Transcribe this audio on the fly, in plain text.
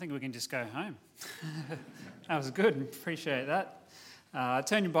I think we can just go home. That was good. Appreciate that.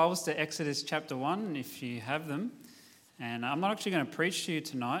 Turn your Bibles to Exodus chapter 1 if you have them. And I'm not actually going to preach to you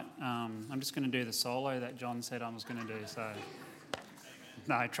tonight. I'm just going to do the solo that John said I was going to do. So,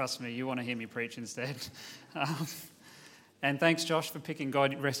 no, trust me, you want to hear me preach instead. And thanks, Josh, for picking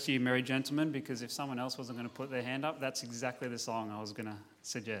God Rest You Merry Gentlemen, because if someone else wasn't going to put their hand up, that's exactly the song I was going to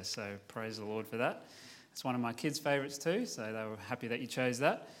suggest. So praise the Lord for that. It's one of my kids' favourites too, so they were happy that you chose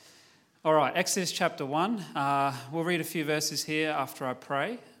that. All right, Exodus chapter 1. We'll read a few verses here after I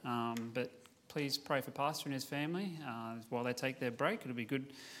pray, but please pray for Pastor and his family while they take their break. It'll be good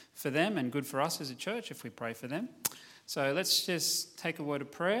for them and good for us as a church if we pray for them. So let's just take a word of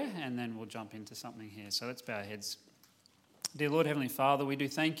prayer and then we'll jump into something here. So let's bow our heads. Dear Lord, Heavenly Father, we do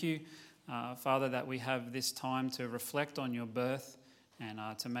thank you, Father, that we have this time to reflect on your birth and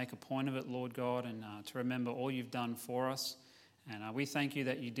to make a point of it, Lord God, and to remember all you've done for us. And we thank you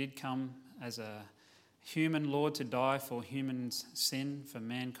that you did come as a human, Lord, to die for humans' sin, for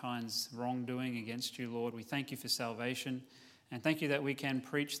mankind's wrongdoing against you, Lord. We thank you for salvation and thank you that we can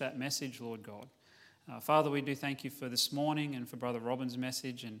preach that message, Lord God. Father, we do thank you for this morning and for Brother Robin's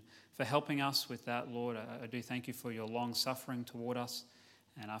message and for helping us with that, Lord. I do thank you for your long suffering toward us.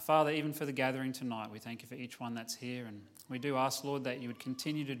 And Father, even for the gathering tonight, we thank you for each one that's here. And we do ask, Lord, that you would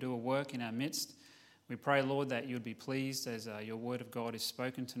continue to do a work in our midst. We pray, Lord, that you would be pleased as your word of God is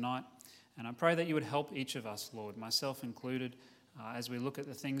spoken tonight. And I pray that you would help each of us, Lord, myself included, as we look at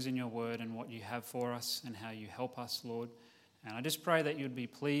the things in your word and what you have for us and how you help us, Lord. And I just pray that you would be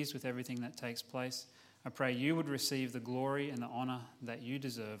pleased with everything that takes place. I pray you would receive the glory and the honour that you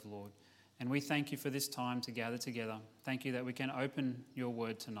deserve, Lord. And we thank you for this time to gather together. Thank you that we can open your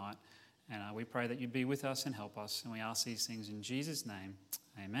word tonight. And we pray that you'd be with us and help us. And we ask these things in Jesus' name.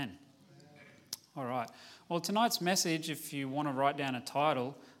 Amen. All right. Well, tonight's message, if you want to write down a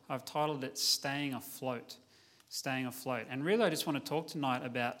title, I've titled it Staying Afloat. Staying afloat. And really I just want to talk tonight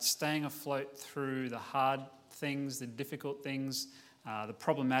about staying afloat through the hard things, the difficult things, the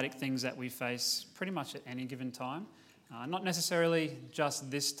problematic things that we face pretty much at any given time. Not necessarily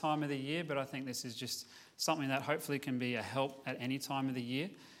just this time of the year, but I think this is just something that hopefully can be a help at any time of the year.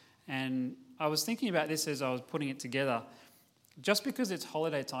 And I was thinking about this as I was putting it together. Just because it's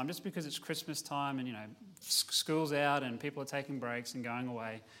holiday time, just because it's Christmas time and, school's out and people are taking breaks and going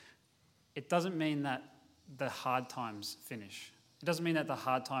away, it doesn't mean that the hard times finish. It doesn't mean that the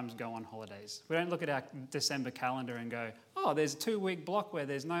hard times go on holidays. We don't look at our December calendar and go, oh, there's a 2-week block where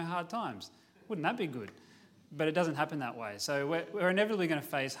there's no hard times. Wouldn't that be good? But it doesn't happen that way. So we're inevitably going to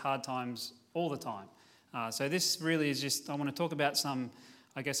face hard times all the time. So this really is just, I want to talk about some,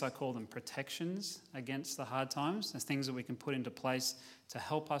 I guess I call them protections against the hard times. There's things that we can put into place to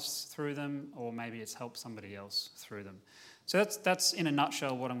help us through them, or maybe it's help somebody else through them. So that's in a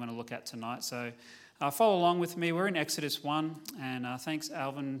nutshell what I'm going to look at tonight. So follow along with me. We're in Exodus 1, and thanks,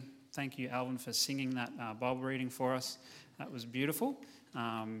 Alvin. Thank you, Alvin, for singing that Bible reading for us. That was beautiful.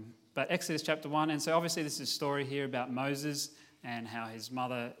 But Exodus chapter 1, and so obviously this is a story here about Moses and how his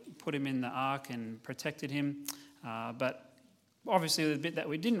mother put him in the ark and protected him. But obviously the bit that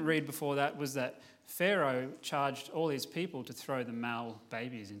we didn't read before that was that Pharaoh charged all his people to throw the male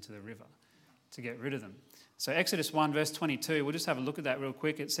babies into the river to get rid of them. So Exodus 1 verse 22, we'll just have a look at that real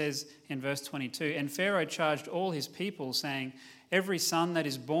quick. It says in verse 22, "And Pharaoh charged all his people, saying, Every son that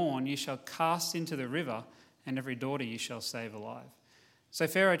is born ye shall cast into the river, and every daughter ye shall save alive." So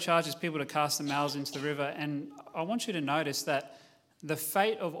Pharaoh charges people to cast the males into the river, and I want you to notice that the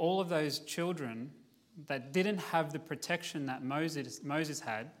fate of all of those children that didn't have the protection that Moses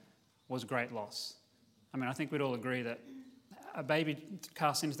had was great loss. I mean, I think we'd all agree that a baby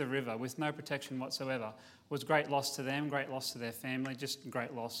cast into the river with no protection whatsoever was great loss to them, great loss to their family, just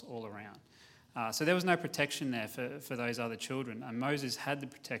great loss all around. So there was no protection there for those other children, and Moses had the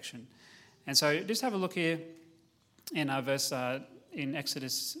protection. And so just have a look here in in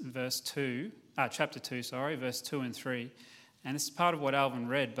Exodus chapter 2, verse 2 and 3. And this is part of what Alvin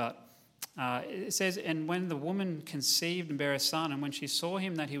read, but it says, "And when the woman conceived and bare a son, and when she saw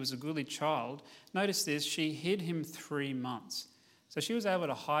him that he was a goodly child," notice this, "she hid him 3 months." So she was able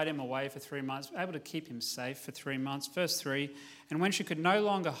to hide him away for 3 months, able to keep him safe for 3 months. Verse 3, "And when she could no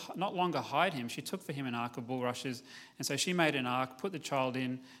longer hide him, she took for him an ark of bulrushes. And so she made an ark, put the child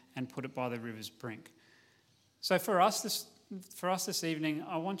in, and put it by the river's brink." So for us this evening,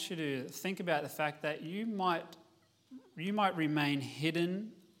 I want you to think about the fact that you might remain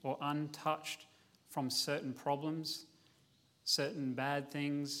hidden or untouched from certain problems, certain bad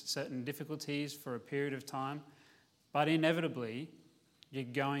things, certain difficulties for a period of time, but inevitably you're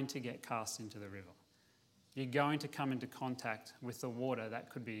going to get cast into the river. you're going to come into contact with the water that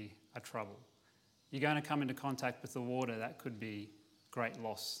could be a trouble. You're going to come into contact with the water that could be great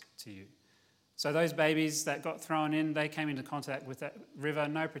loss to you. So those babies that got thrown in, they came into contact with that river,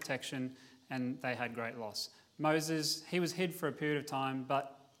 no protection, and they had great loss. Moses, he was hid for a period of time,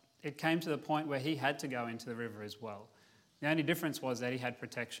 but it came to the point where he had to go into the river as well. The only difference was that he had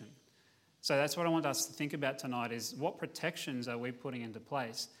protection. So that's what I want us to think about tonight is what protections are we putting into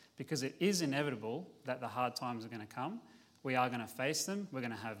place? Because it is inevitable that the hard times are going to come. We are going to face them. We're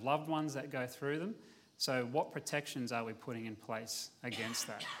going to have loved ones that go through them. So what protections are we putting in place against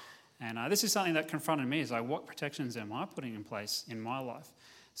that? And this is something that confronted me, is like, what protections am I putting in place in my life?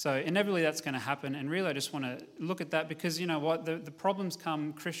 So inevitably that's going to happen. And really I just want to look at that because, you know what, the problems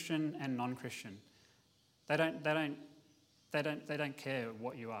come Christian and non-Christian. They don't care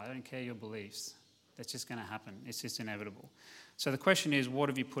what you are. They don't care your beliefs. That's just going to happen. It's just inevitable. So the question is, what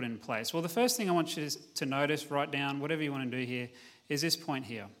have you put in place? Well, the first thing I want you to notice, write down, whatever you want to do here, is this point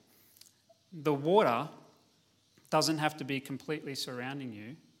here. The water doesn't have to be completely surrounding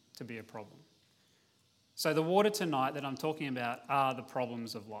you to be a problem. So the water tonight that I'm talking about are the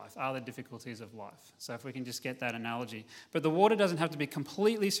problems of life, are the difficulties of life. So if we can just get that analogy. But the water doesn't have to be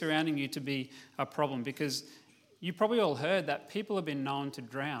completely surrounding you to be a problem, because you probably all heard that people have been known to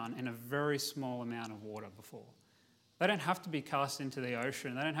drown in a very small amount of water before. They don't have to be cast into the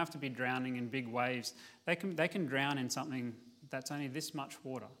ocean. They don't have to be drowning in big waves. They can drown in something that's only this much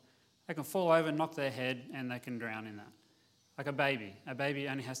water. They can fall over, knock their head, and they can drown in that. Like a baby. A baby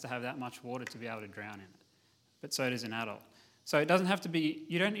only has to have that much water to be able to drown in it. But so does an adult. So it doesn't have to be,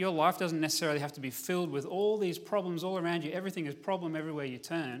 your life doesn't necessarily have to be filled with all these problems all around you. Everything is problem everywhere you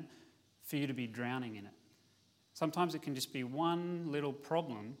turn for you to be drowning in it. Sometimes it can just be one little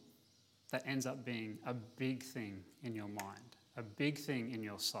problem that ends up being a big thing in your mind, a big thing in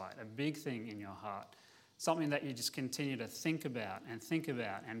your sight, a big thing in your heart, something that you just continue to think about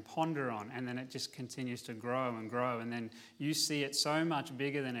and ponder on, and then it just continues to grow, and then you see it so much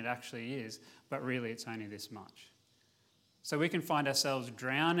bigger than it actually is, but really it's only this much. So we can find ourselves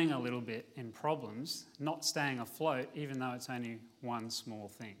drowning a little bit in problems, not staying afloat, even though it's only one small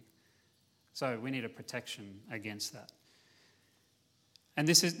thing. So we need a protection against that. And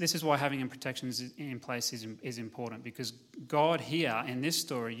this is why having protections in place is important, because God here in this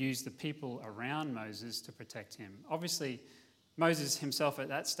story used the people around Moses to protect him. Obviously, Moses himself at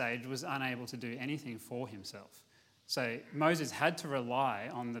that stage was unable to do anything for himself. So Moses had to rely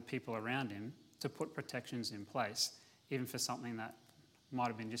on the people around him to put protections in place, even for something that might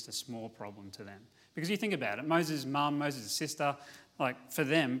have been just a small problem to them. Because you think about it, Moses' mum, Moses' sister, like for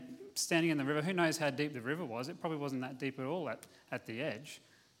them, standing in the river, who knows how deep the river was? It probably wasn't that deep at all at the edge.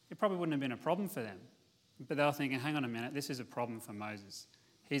 It probably wouldn't have been a problem for them. But they were thinking, hang on a minute, this is a problem for Moses.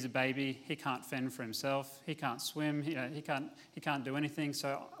 He's a baby, he can't fend for himself, he can't swim, he can't do anything,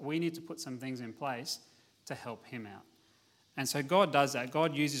 so we need to put some things in place to help him out. And so God does that.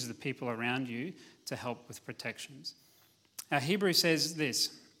 God uses the people around you to help with protections. Now Hebrews says this,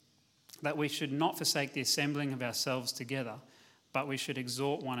 that we should not forsake the assembling of ourselves together, but we should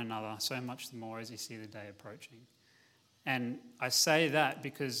exhort one another so much the more as you see the day approaching. And I say that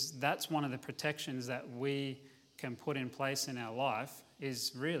because that's one of the protections that we can put in place in our life,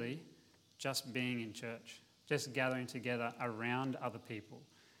 is really just being in church, just gathering together around other people.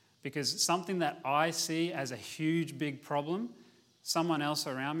 Because something that I see as a huge, big problem, someone else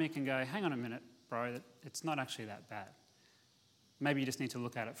around me can go, hang on a minute, bro, it's not actually that bad. Maybe you just need to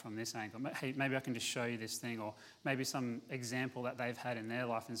look at it from this angle. Hey, maybe I can just show you this thing, or maybe some example that they've had in their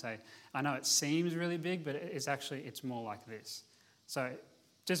life and say, I know it seems really big, but it's more like this. So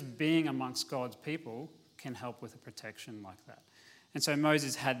just being amongst God's people can help with a protection like that. And so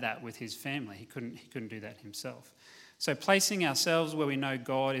Moses had that with his family. He couldn't do that himself. So placing ourselves where we know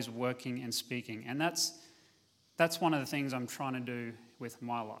God is working and speaking. And that's one of the things I'm trying to do with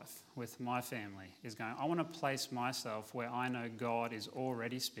my life, with my family, is going, I want to place myself where I know God is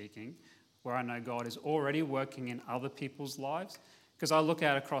already speaking, where I know God is already working in other people's lives. Because I look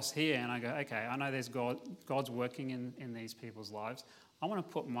out across here and I go, okay, I know there's God's working in these people's lives. I want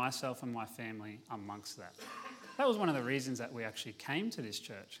to put myself and my family amongst that. That was one of the reasons that we actually came to this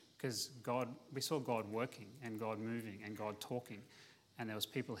church, because we saw God working and God moving and God talking. And there was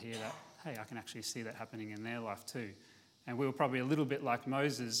people here that, hey, I can actually see that happening in their life too. And we were probably a little bit like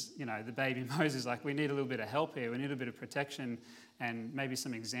Moses, the baby Moses, like we need a little bit of help here. We need a bit of protection and maybe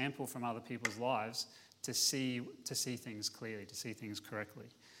some example from other people's lives to see things clearly, to see things correctly.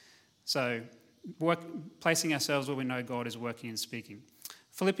 So placing ourselves where we know God is working and speaking.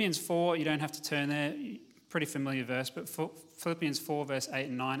 Philippians 4, you don't have to turn there. pretty familiar verse, but Philippians 4, verse 8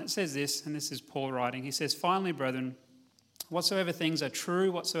 and 9, it says this, and this is Paul writing. He says, "Finally, brethren, whatsoever things are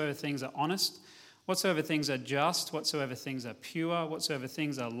true, whatsoever things are honest, whatsoever things are just, whatsoever things are pure, whatsoever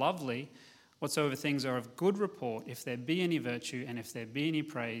things are lovely, whatsoever things are of good report, if there be any virtue and if there be any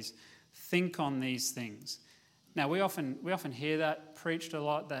praise, think on these things." Now, we often hear that preached a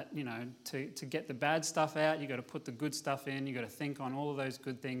lot, that, to get the bad stuff out, you've got to put the good stuff in, you've got to think on all of those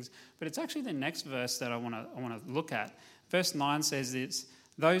good things. But it's actually the next verse that I want to look at. Verse 9 says this,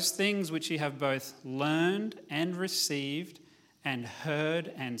 "Those things which ye have both learned and received and heard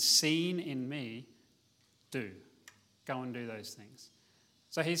and seen in me, do." Go and do those things.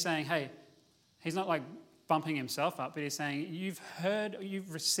 So he's saying, hey, he's not like bumping himself up, but he's saying, you've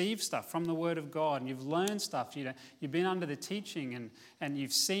received stuff from the Word of God, and you've learned stuff. You've been under the teaching, and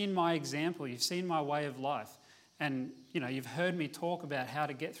you've seen my example, you've seen my way of life, and you've heard me talk about how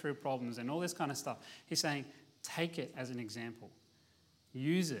to get through problems and all this kind of stuff. He's saying, take it as an example.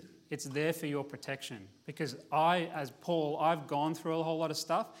 Use it. It's there for your protection. Because as Paul, I've gone through a whole lot of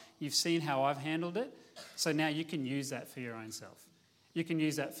stuff. You've seen how I've handled it. So now you can use that for your own self. You can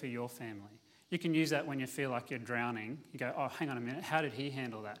use that for your family. You can use that when you feel like you're drowning. You go, oh, hang on a minute. How did he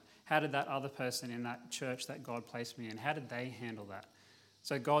handle that? How did that other person in that church that God placed me in, how did they handle that?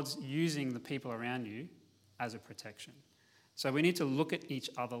 So God's using the people around you as a protection. So we need to look at each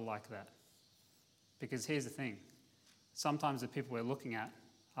other like that. Because here's the thing. Sometimes the people we're looking at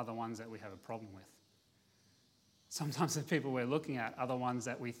are the ones that we have a problem with. Sometimes the people we're looking at are the ones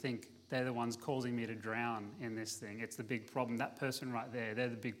that we think they're the ones causing me to drown in this thing. It's the big problem. That person right there, they're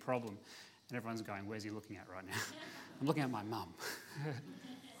the big problem. And everyone's going, where's he looking at right now? I'm looking at my mum.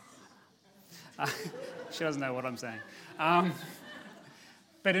 She doesn't know what I'm saying.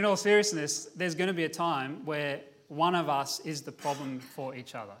 But in all seriousness, there's going to be a time where one of us is the problem for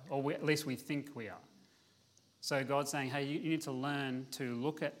each other, or at least we think we are. So God's saying, hey, you need to learn to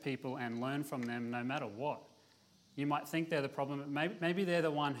look at people and learn from them no matter what. You might think they're the problem, but maybe they're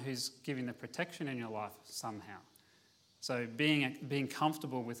the one who's giving the protection in your life somehow. So being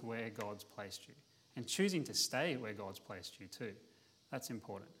comfortable with where God's placed you and choosing to stay where God's placed you too. That's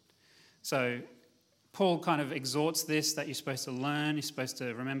important. So Paul kind of exhorts this, that you're supposed to learn, you're supposed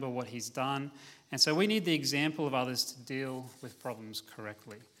to remember what he's done. And so we need the example of others to deal with problems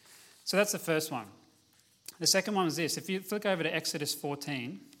correctly. So that's the first one. The second one is this. If you flick over to Exodus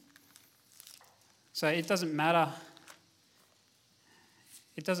 14, so it doesn't matter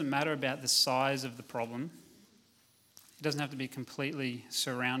about the size of the problem. It doesn't have to be completely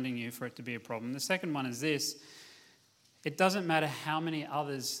surrounding you for it to be a problem. The second one is this. It doesn't matter how many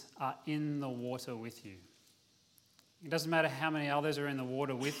others are in the water with you. It doesn't matter how many others are in the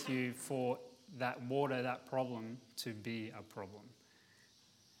water with you for that problem, to be a problem.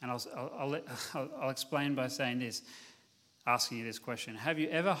 And I'll explain by saying this, asking you this question. Have you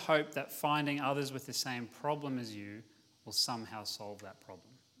ever hoped that finding others with the same problem as you will somehow solve that problem?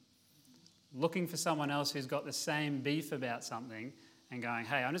 Looking for someone else who's got the same beef about something and going,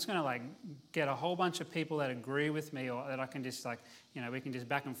 hey, I'm just going to get a whole bunch of people that agree with me, or that I can just we can just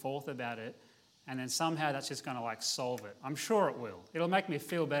back and forth about it, and then somehow that's just going to solve it. I'm sure it will. It'll make me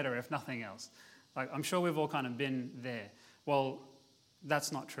feel better if nothing else. I'm sure we've all kind of been there. Well,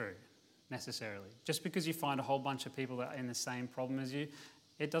 that's not true necessarily. Just because you find a whole bunch of people that are in the same problem as you,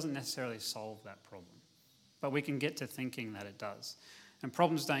 it doesn't necessarily solve that problem. But we can get to thinking that it does. And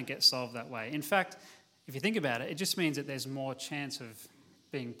problems don't get solved that way. In fact, if you think about it, it just means that there's more chance of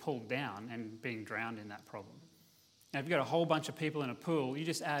being pulled down and being drowned in that problem. Now, if you've got a whole bunch of people in a pool, you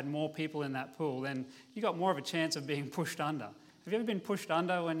just add more people in that pool, then you've got more of a chance of being pushed under. Have you ever been pushed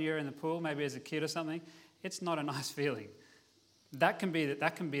under when you're in the pool, maybe as a kid or something? It's not a nice feeling. That can be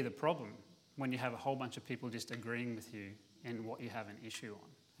the problem when you have a whole bunch of people just agreeing with you in what you have an issue on.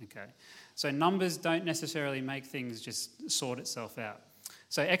 Okay, so numbers don't necessarily make things just sort itself out.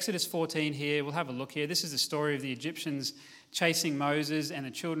 So Exodus 14 here, we'll have a look here. This is the story of the Egyptians chasing Moses and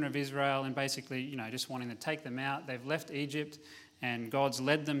the children of Israel and basically, just wanting to take them out. They've left Egypt and God's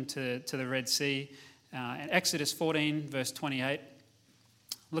led them to the Red Sea. And Exodus 14, verse 28,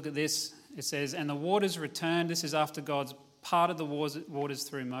 look at this. It says, and the waters returned. This is after God's parted the waters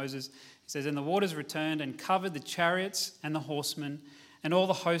through Moses. It says, and the waters returned and covered the chariots and the horsemen and all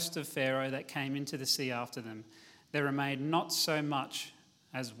the host of Pharaoh that came into the sea after them. There remained not so much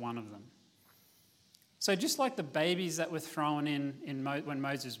as one of them. So just like the babies that were thrown in when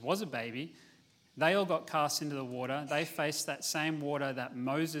Moses was a baby, they all got cast into the water. They faced that same water that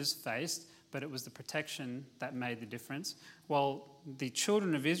Moses faced, but it was the protection that made the difference. Well, the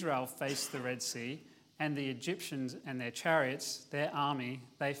children of Israel faced the Red Sea, and the Egyptians and their chariots, their army,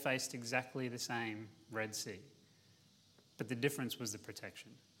 they faced exactly the same Red Sea. But the difference was the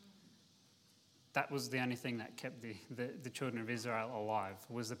protection. That was the only thing that kept the children of Israel alive,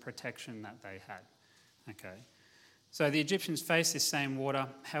 was the protection that they had. Okay. So the Egyptians faced this same water.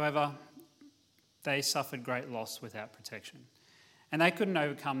 However, they suffered great loss without protection. And they couldn't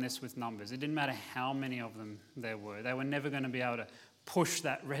overcome this with numbers. It didn't matter how many of them there were. They were never going to be able to push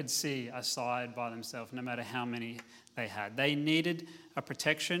that Red Sea aside by themselves, no matter how many they had. They needed a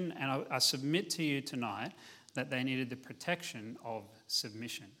protection, and I submit to you tonight that they needed the protection of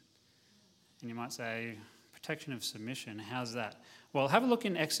submission. And you might say, protection of submission, how's that? Well, have a look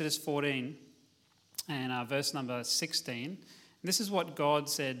in Exodus 14 and verse number 16. This is what God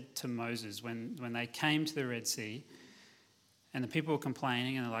said to Moses when they came to the Red Sea. And the people were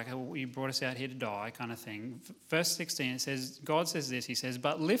complaining, and they're like, oh, you brought us out here to die, kind of thing. Verse 16, it says, God says this, he says,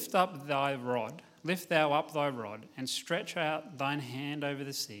 but lift thou up thy rod, and stretch out thine hand over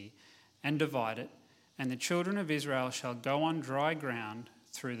the sea, and divide it, and the children of Israel shall go on dry ground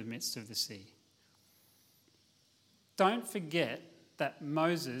through the midst of the sea. Don't forget that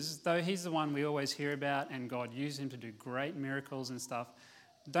Moses, though he's the one we always hear about, and God used him to do great miracles and stuff,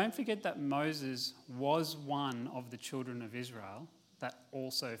 don't forget that Moses was one of the children of Israel that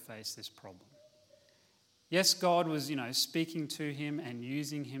also faced this problem. Yes, God was, speaking to him and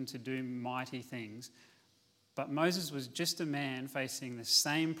using him to do mighty things, but Moses was just a man facing the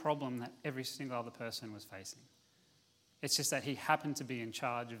same problem that every single other person was facing. It's just that he happened to be in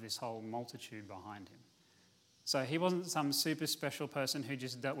charge of this whole multitude behind him. So he wasn't some super special person who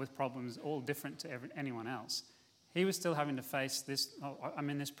just dealt with problems all different to anyone else. He was still having to face this, I'm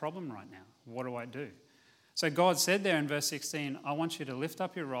in this problem right now. What do I do? So God said there in verse 16, I want you to lift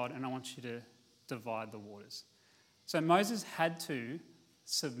up your rod and I want you to divide the waters. So Moses had to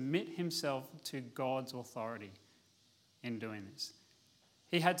submit himself to God's authority in doing this.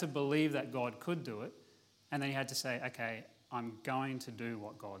 He had to believe that God could do it, and then he had to say, okay, I'm going to do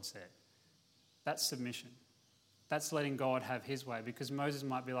what God said. That's submission. That's letting God have his way, because Moses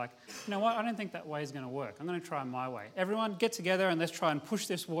might be like, you know what, I don't think that way is going to work. I'm going to try my way. Everyone get together and let's try and push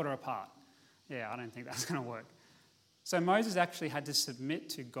this water apart. Yeah, I don't think that's going to work. So Moses actually had to submit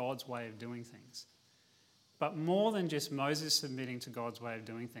to God's way of doing things. But more than just Moses submitting to God's way of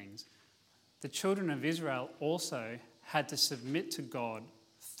doing things, the children of Israel also had to submit to God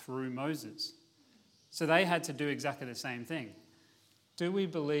through Moses. So they had to do exactly the same thing. Do we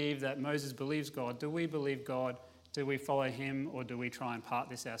believe that Moses believes God? Do we believe God? Do we follow him, or do we try and part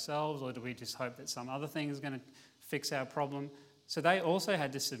this ourselves, or do we just hope that some other thing is going to fix our problem? So they also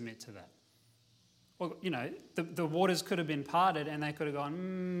had to submit to that. Well, the waters could have been parted and they could have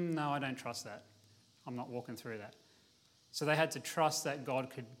gone, no, I don't trust that. I'm not walking through that. So they had to trust that God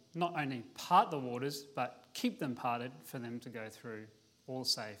could not only part the waters, but keep them parted for them to go through all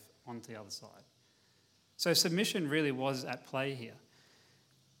safe onto the other side. So submission really was at play here.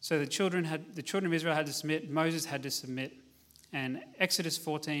 So the children of Israel had to submit, Moses had to submit. And Exodus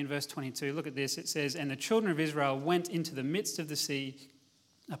 14, verse 22, look at this. It says, and the children of Israel went into the midst of the sea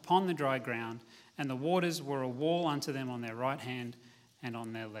upon the dry ground, and the waters were a wall unto them on their right hand and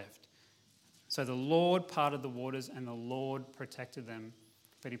on their left. So the Lord parted the waters and the Lord protected them,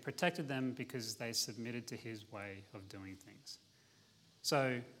 but he protected them because they submitted to his way of doing things.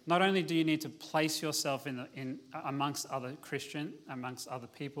 So not only do you need to place yourself in amongst other Christians, amongst other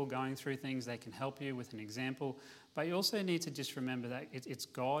people going through things, they can help you with an example, but you also need to just remember that it's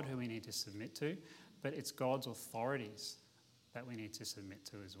God who we need to submit to, but it's God's authorities that we need to submit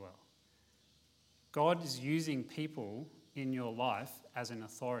to as well. God is using people in your life as an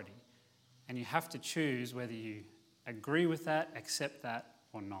authority, and you have to choose whether you agree with that, accept that,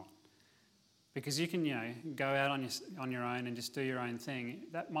 or not. Because you can, go out on your own and just do your own thing.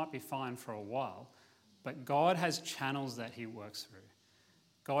 That might be fine for a while, but God has channels that he works through.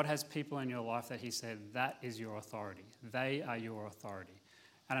 God has people in your life that he said, that is your authority. They are your authority.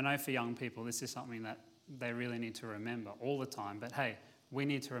 And I know for young people, this is something that they really need to remember all the time. But hey, we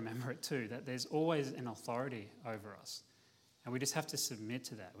need to remember it too, that there's always an authority over us. And we just have to submit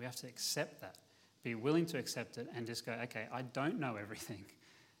to that. We have to accept that, be willing to accept it, and just go, okay, I don't know everything.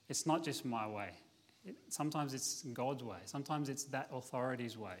 It's not just my way. Sometimes it's God's way. Sometimes it's that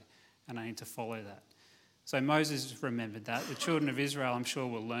authority's way, and I need to follow that. So Moses remembered that. The children of Israel, I'm sure,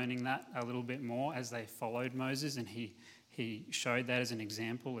 were learning that a little bit more as they followed Moses, and he showed that as an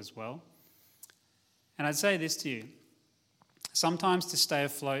example as well. And I'd say this to you. Sometimes to stay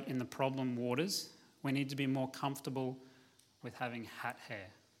afloat in the problem waters, we need to be more comfortable with having hat hair.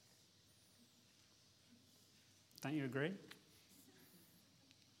 Don't you agree?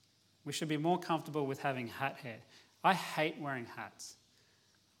 We should be more comfortable with having hat hair. I hate wearing hats.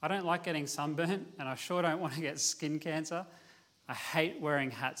 I don't like getting sunburnt, and I sure don't want to get skin cancer. I hate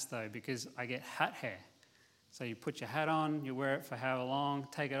wearing hats though, because I get hat hair. So you put your hat on, you wear it for however long,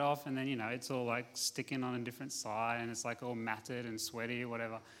 take it off, and then, it's all like sticking on a different side, and it's like all matted and sweaty or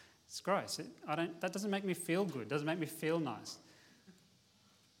whatever. It's gross. That doesn't make me feel good. It doesn't make me feel nice.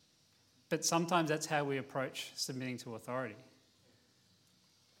 But sometimes that's how we approach submitting to authority.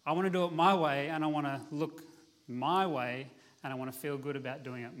 I want to do it my way, and I want to look my way, and I want to feel good about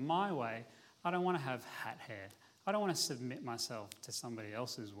doing it my way. I don't want to have hat hair. I don't want to submit myself to somebody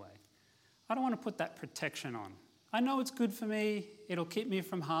else's way. I don't want to put that protection on. I know it's good for me. It'll keep me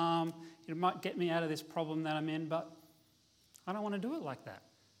from harm. It might get me out of this problem that I'm in, but I don't want to do it like that.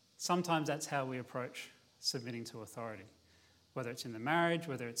 Sometimes that's how we approach submitting to authority. Whether it's in the marriage,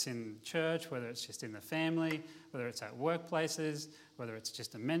 whether it's in church, whether it's just in the family, whether it's at workplaces, whether it's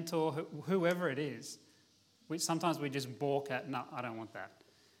just a mentor, whoever it is. Sometimes we just balk at, no, I don't want that.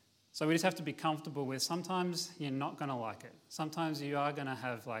 So we just have to be comfortable with sometimes you're not going to like it. Sometimes you are going to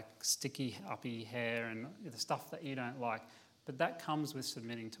have like sticky, uppy hair and the stuff that you don't like. But that comes with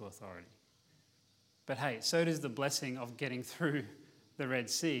submitting to authority. But hey, so does the blessing of getting through the Red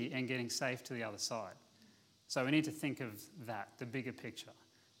Sea and getting safe to the other side. So we need to think of that, the bigger picture,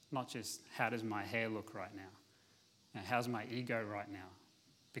 not just how does my hair look right now? How's my ego right now?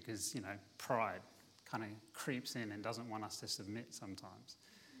 Because, pride kind of creeps in and doesn't want us to submit sometimes.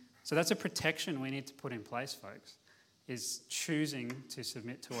 So that's a protection we need to put in place, folks, is choosing to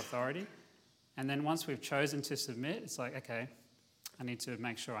submit to authority. And then once we've chosen to submit, it's like, okay, I need to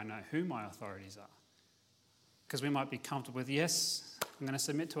make sure I know who my authorities are. Because we might be comfortable with, yes, I'm going to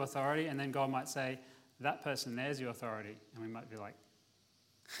submit to authority, and then God might say, that person there's your authority. And we might be like,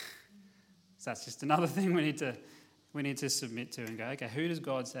 so that's just another thing we need to submit to and go, okay, who does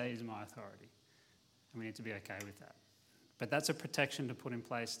God say is my authority? And we need to be okay with that. But that's a protection to put in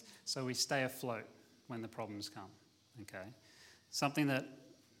place so we stay afloat when the problems come, okay? Something that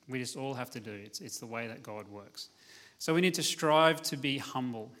we just all have to do. It's the way that God works. So we need to strive to be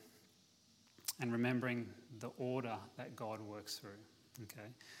humble and remembering the order that God works through, okay?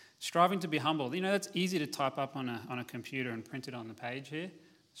 Striving to be humble. That's easy to type up on a computer and print it on the page here.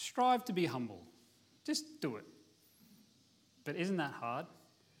 Strive to be humble. Just do it. But isn't that hard?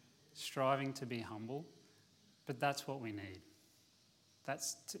 Striving to be humble. But that's what we need.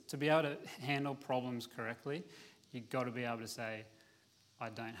 That's to be able to handle problems correctly, you've got to be able to say, I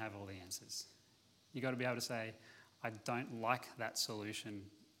don't have all the answers. You've got to be able to say, I don't like that solution,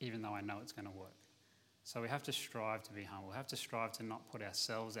 even though I know it's going to work. So we have to strive to be humble. We have to strive to not put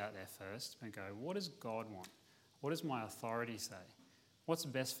ourselves out there first and go, what does God want? What does my authority say? What's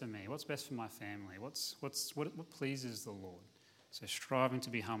best for me? What's best for my family? What pleases the Lord? So striving to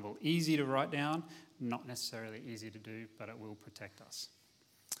be humble. Easy to write down, not necessarily easy to do, but it will protect us.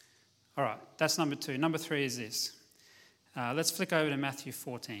 All right, that's number 2. Number 3 is this. Let's flick over to Matthew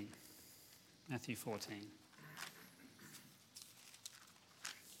 14. Matthew 14.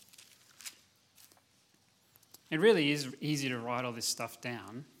 It really is easy to write all this stuff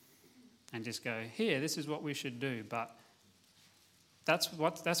down and just go, here, this is what we should do. But that's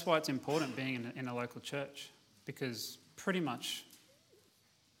why it's important being in a local church, because pretty much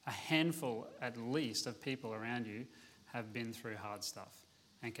a handful at least of people around you have been through hard stuff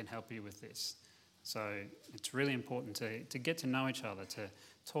and can help you with this. So it's really important to get to know each other, to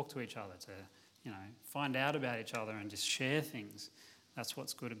talk to each other, to find out about each other and just share things. That's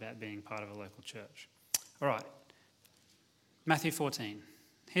what's good about being part of a local church. All right, Matthew 14.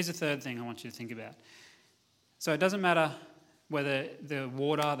 Here's the third thing I want you to think about. So it doesn't matter whether the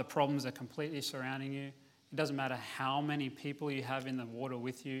water, the problems are completely surrounding you. It doesn't matter how many people you have in the water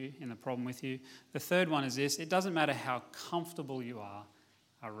with you, in the problem with you. The third one is this. It doesn't matter how comfortable you are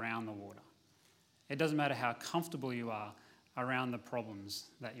around the water. It doesn't matter how comfortable you are around the problems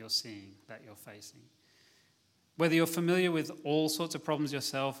that you're seeing, that you're facing. Whether you're familiar with all sorts of problems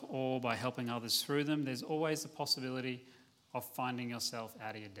yourself or by helping others through them, there's always the possibility of finding yourself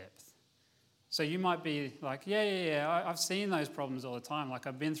out of your depth. So you might be like, I've seen those problems all the time. Like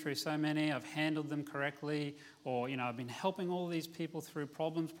I've been through so many, I've handled them correctly, or, I've been helping all these people through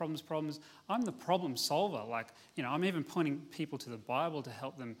problems. I'm the problem solver. I'm even pointing people to the Bible to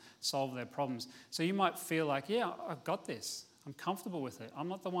help them solve their problems. So you might feel like, I've got this. I'm comfortable with it. I'm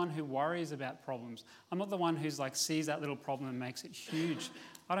not the one who worries about problems. I'm not the one who's sees that little problem and makes it huge.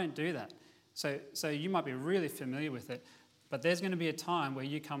 I don't do that. So you might be really familiar with it. But there's going to be a time where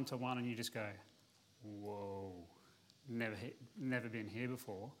you come to one and you just go, whoa, never been here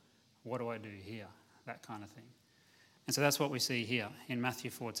before. What do I do here? That kind of thing. And so that's what we see here in Matthew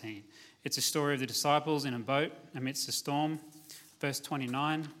 14. It's a story of the disciples in a boat amidst a storm. Verse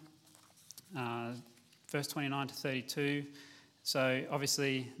 29 to 32. So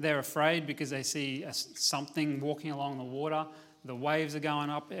obviously they're afraid because they see something walking along the water. The waves are going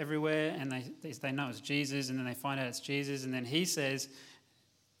up everywhere, and they know it's Jesus, and then they find out it's Jesus, and then he says,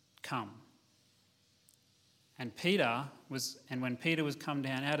 "Come." And when Peter was come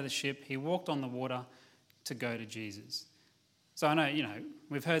down out of the ship, he walked on the water to go to Jesus. So I know,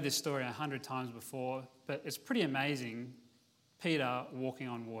 we've heard this story 100 times before, but it's pretty amazing, Peter walking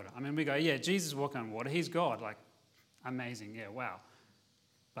on water. I mean, we go, yeah, Jesus walking on water, he's God, like, amazing, yeah, wow.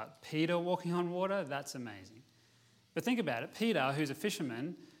 But Peter walking on water, that's amazing. But think about it, Peter, who's a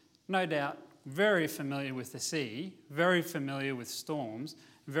fisherman, no doubt very familiar with the sea, very familiar with storms,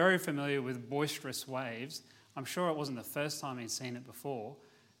 very familiar with boisterous waves. I'm sure it wasn't the first time he'd seen it before.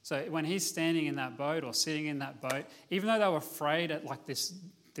 So when he's standing in that boat or sitting in that boat, even though they were afraid at like this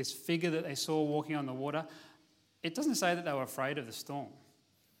figure that they saw walking on the water, it doesn't say that they were afraid of the storm.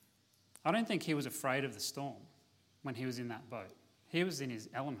 I don't think he was afraid of the storm when he was in that boat. He was in his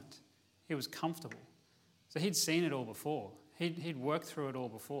element. He was comfortable. So he'd seen it all before. He'd worked through it all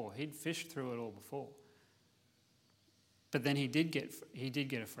before. He'd fished through it all before. But then he did get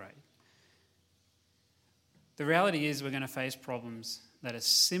afraid. The reality is we're going to face problems that are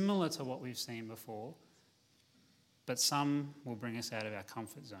similar to what we've seen before, but some will bring us out of our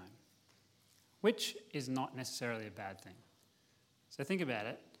comfort zone, which is not necessarily a bad thing. So think about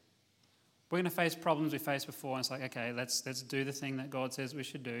it. We're going to face problems we faced before, and it's like, okay, let's do the thing that God says we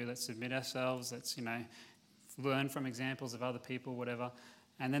should do. Let's submit ourselves. Let's, learn from examples of other people, whatever.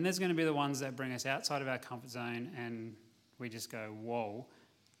 And then there's going to be the ones that bring us outside of our comfort zone, and we just go, whoa.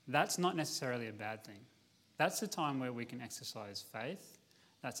 That's not necessarily a bad thing. That's the time where we can exercise faith.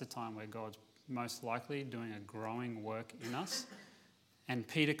 That's the time where God's most likely doing a growing work in us. And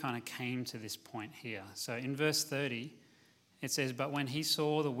Peter kind of came to this point here. So in verse 30, it says, "But when he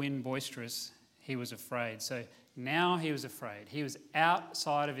saw the wind boisterous, he was afraid." So now he was afraid. He was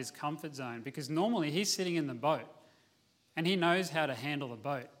outside of his comfort zone because normally he's sitting in the boat and he knows how to handle a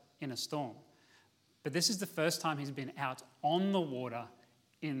boat in a storm. But this is the first time he's been out on the water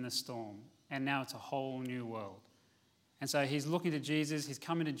in the storm, and now it's a whole new world. And so he's looking to Jesus, he's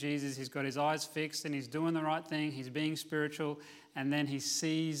coming to Jesus, he's got his eyes fixed and he's doing the right thing, he's being spiritual, and then he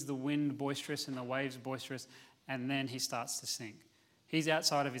sees the wind boisterous and the waves boisterous, and then he starts to sink. He's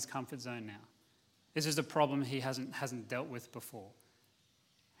outside of his comfort zone now. This is a problem he hasn't dealt with before.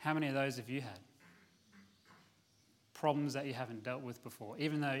 How many of those have you had? Problems that you haven't dealt with before,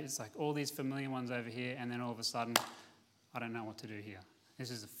 even though it's like all these familiar ones over here, and then all of a sudden, I don't know what to do here.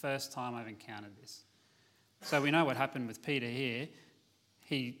 This is the first time I've encountered this. So we know what happened with Peter here.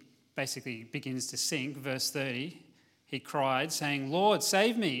 He basically begins to sink. Verse 30, he cried, saying, "Lord,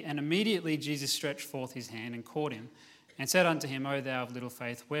 save me." And immediately Jesus stretched forth his hand and caught him and said unto him, "O thou of little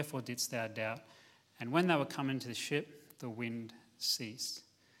faith, wherefore didst thou doubt?" And when they were come into the ship, the wind ceased.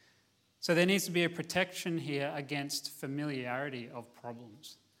 So there needs to be a protection here against familiarity of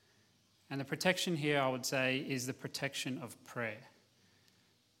problems. And the protection here, I would say, is the protection of prayer.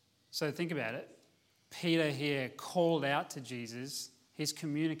 So think about it. Peter here called out to Jesus. He's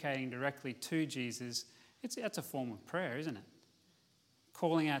communicating directly to Jesus. That's a form of prayer, isn't it?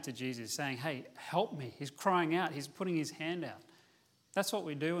 Calling out to Jesus, saying, "Hey, help me." He's crying out. He's putting his hand out. That's what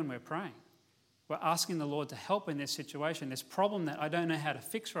we do when we're praying. We're asking the Lord to help in this situation, this problem that I don't know how to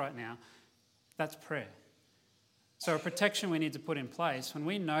fix right now. That's prayer. So a protection we need to put in place when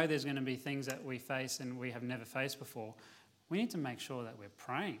we know there's going to be things that we face and we have never faced before. We need to make sure that we're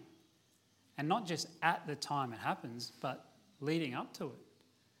praying. And not just at the time it happens, but leading up to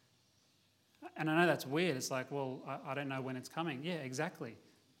it. And I know that's weird. It's like, well, I don't know when it's coming. Yeah, exactly.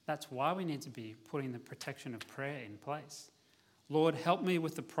 That's why we need to be putting the protection of prayer in place. Lord, help me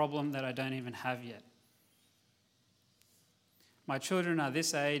with the problem that I don't even have yet. My children are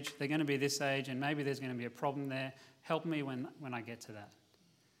this age, they're going to be this age, and maybe there's going to be a problem there. Help me when I get to that.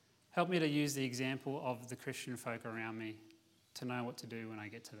 Help me to use the example of the Christian folk around me to know what to do when I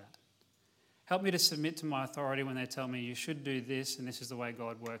get to that. Help me to submit to my authority when they tell me you should do this and this is the way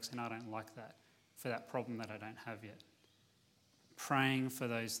God works and I don't like that for that problem that I don't have yet. Praying for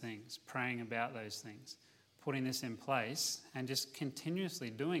those things, praying about those things, putting this in place and just continuously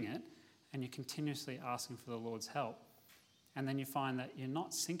doing it, and you're continuously asking for the Lord's help. And then you find that you're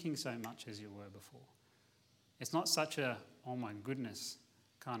not sinking so much as you were before. It's not such a, oh my goodness,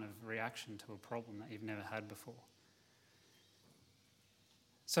 kind of reaction to a problem that you've never had before.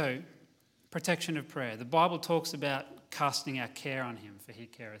 So, protection of prayer. The Bible talks about casting our care on him, for he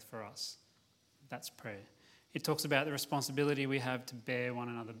careth for us. That's prayer. It talks about the responsibility we have to bear one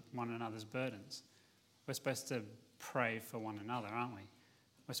another's burdens. We're supposed to pray for one another, aren't we?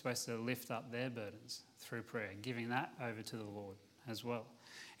 We're supposed to lift up their burdens through prayer, giving that over to the Lord as well.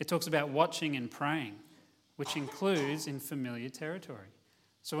 It talks about watching and praying, which includes in familiar territory.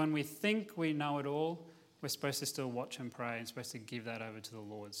 So when we think we know it all, we're supposed to still watch and pray and supposed to give that over to the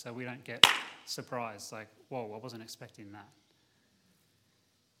Lord so we don't get surprised, like, whoa, I wasn't expecting that.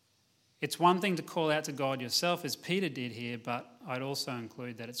 It's one thing to call out to God yourself, as Peter did here, but I'd also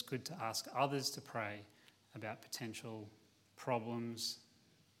include that it's good to ask others to pray about potential problems,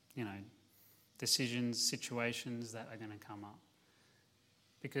 decisions, situations that are going to come up.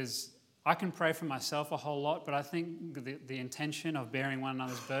 Because I can pray for myself a whole lot, but I think the intention of bearing one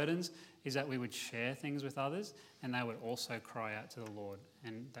another's burdens is that we would share things with others and they would also cry out to the Lord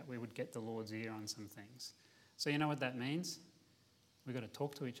and that we would get the Lord's ear on some things. So you know what that means? We've got to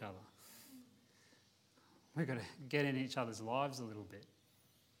talk to each other. We've got to get in each other's lives a little bit.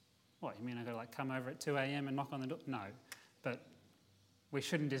 What, you mean I've got to come over at 2 a.m. and knock on the door? No, but we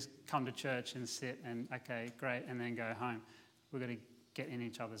shouldn't just come to church and sit and, okay, great, and then go home. We've got to get in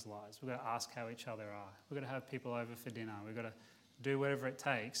each other's lives. We've got to ask how each other are. We've got to have people over for dinner. We've got to do whatever it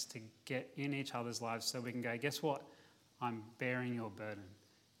takes to get in each other's lives so we can go, guess what? I'm bearing your burden.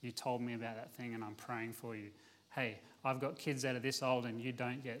 You told me about that thing and I'm praying for you. Hey, I've got kids that are this old and you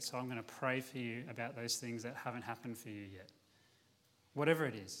don't yet, so I'm going to pray for you about those things that haven't happened for you yet. Whatever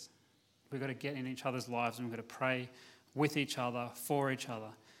it is, we've got to get in each other's lives and we've got to pray with each other, for each other,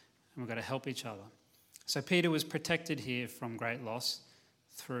 and we've got to help each other. So Peter was protected here from great loss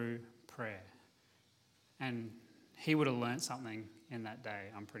through prayer. And he would have learnt something in that day,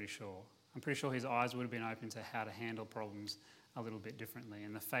 I'm pretty sure. I'm pretty sure his eyes would have been open to how to handle problems a little bit differently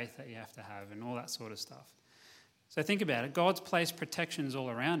and the faith that you have to have and all that sort of stuff. So think about it. God's placed protections all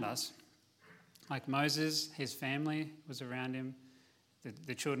around us. Like Moses, his family was around him.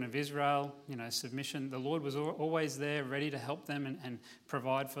 The children of Israel, submission. The Lord was always there, ready to help them and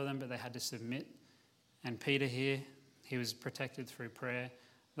provide for them, but they had to submit. And Peter here, he was protected through prayer.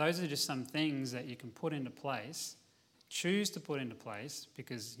 Those are just some things that you can put into place, choose to put into place,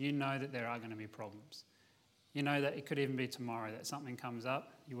 because you know that there are going to be problems. You know that it could even be tomorrow that something comes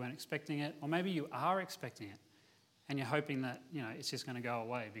up, you weren't expecting it, or maybe you are expecting it. And you're hoping that, it's just going to go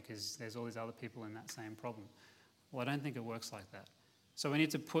away because there's all these other people in that same problem. Well, I don't think it works like that. So we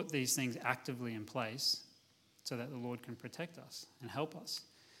need to put these things actively in place so that the Lord can protect us and help us.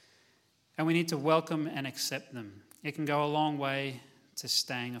 And we need to welcome and accept them. It can go a long way to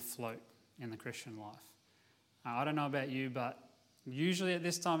staying afloat in the Christian life. I don't know about you, but usually at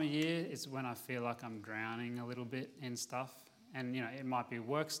this time of year, it's when I feel like I'm drowning a little bit in stuff. And, it might be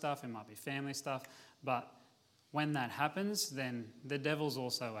work stuff, it might be family stuff, but when that happens, then the devil's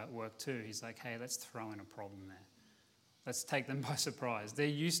also at work too. He's like, hey, let's throw in a problem there. Let's take them by surprise. They're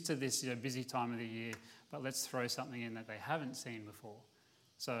used to this busy time of the year, but let's throw something in that they haven't seen before.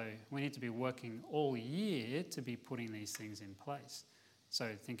 So we need to be working all year to be putting these things in place. So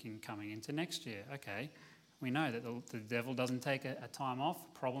thinking coming into next year, okay, we know that the devil doesn't take a time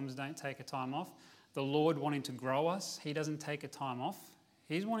off. Problems don't take a time off. The Lord wanting to grow us, he doesn't take a time off.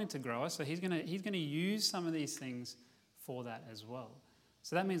 He's wanting to grow us, so he's going to use some of these things for that as well.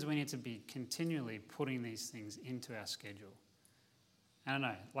 So that means we need to be continually putting these things into our schedule. And I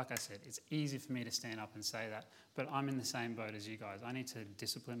know, like I said, it's easy for me to stand up and say that, but I'm in the same boat as you guys. I need to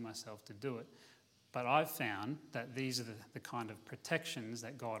discipline myself to do it. But I've found that these are the kind of protections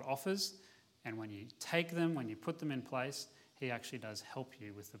that God offers, and when you take them, when you put them in place, he actually does help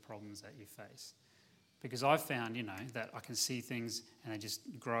you with the problems that you face. Because I've found, that I can see things and they just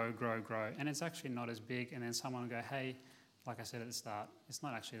grow, and it's actually not as big, and then someone will go, hey, like I said at the start, it's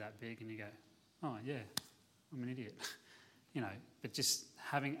not actually that big, and you go, oh yeah, I'm an idiot. But just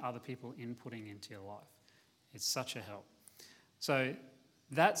having other people inputting into your life, it's such a help. So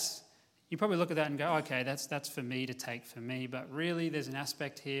you probably look at that and go, okay, that's for me to take for me, but really there's an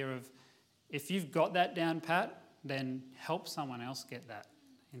aspect here of, if you've got that down pat, then help someone else get that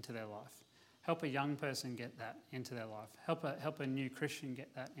into their life. Help a young person get that into their life. Help a new Christian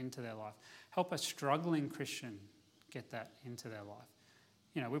get that into their life. Help a struggling Christian get that into their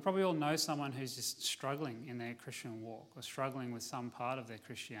life. We probably all know someone who's just struggling in their Christian walk or struggling with some part of their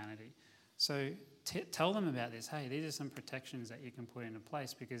Christianity. So tell them about this. Hey, these are some protections that you can put into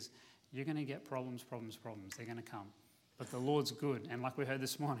place because you're going to get problems. They're going to come. But the Lord's good. And like we heard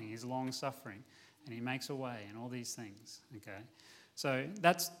this morning, he's long-suffering and he makes a way and all these things. Okay. So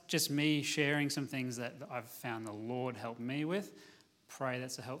that's just me sharing some things that I've found the Lord helped me with. Pray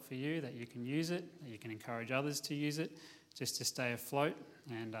that's a help for you, that you can use it, that you can encourage others to use it, just to stay afloat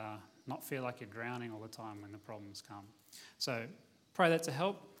and not feel like you're drowning all the time when the problems come. So pray that to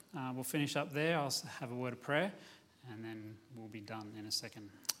help. We'll finish up there. I'll have a word of prayer and then we'll be done in a second.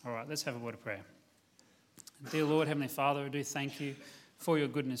 All right, let's have a word of prayer. Dear Lord, Heavenly Father, I do thank you for your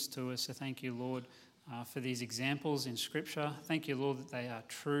goodness to us. I thank you, Lord, for these examples in Scripture. Thank you, Lord, that they are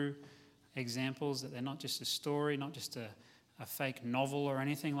true examples, that they're not just a story, not just a fake novel or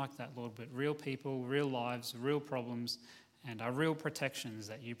anything like that, Lord, but real people, real lives, real problems, and real protections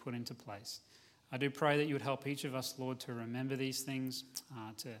that you put into place. I do pray that you would help each of us, Lord, to remember these things,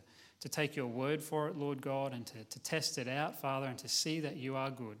 to take your word for it, Lord God, and to test it out, Father, and to see that you are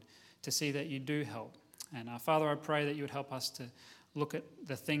good, to see that you do help. And Father, I pray that you would help us to look at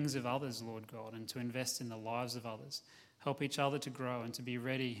the things of others, Lord God, and to invest in the lives of others. Help each other to grow and to be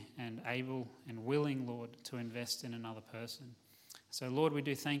ready and able and willing, Lord, to invest in another person. So, Lord, we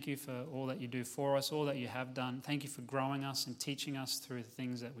do thank you for all that you do for us, all that you have done. Thank you for growing us and teaching us through the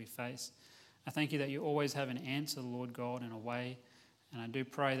things that we face. I thank you that you always have an answer, Lord God, in a way. And I do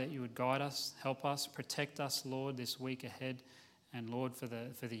pray that you would guide us, help us, protect us, Lord, this week ahead, and, Lord, for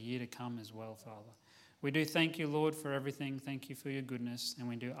the year to come as well, Father. We do thank you, Lord, for everything. Thank you for your goodness. And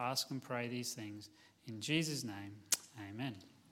we do ask and pray these things. In Jesus' name, amen.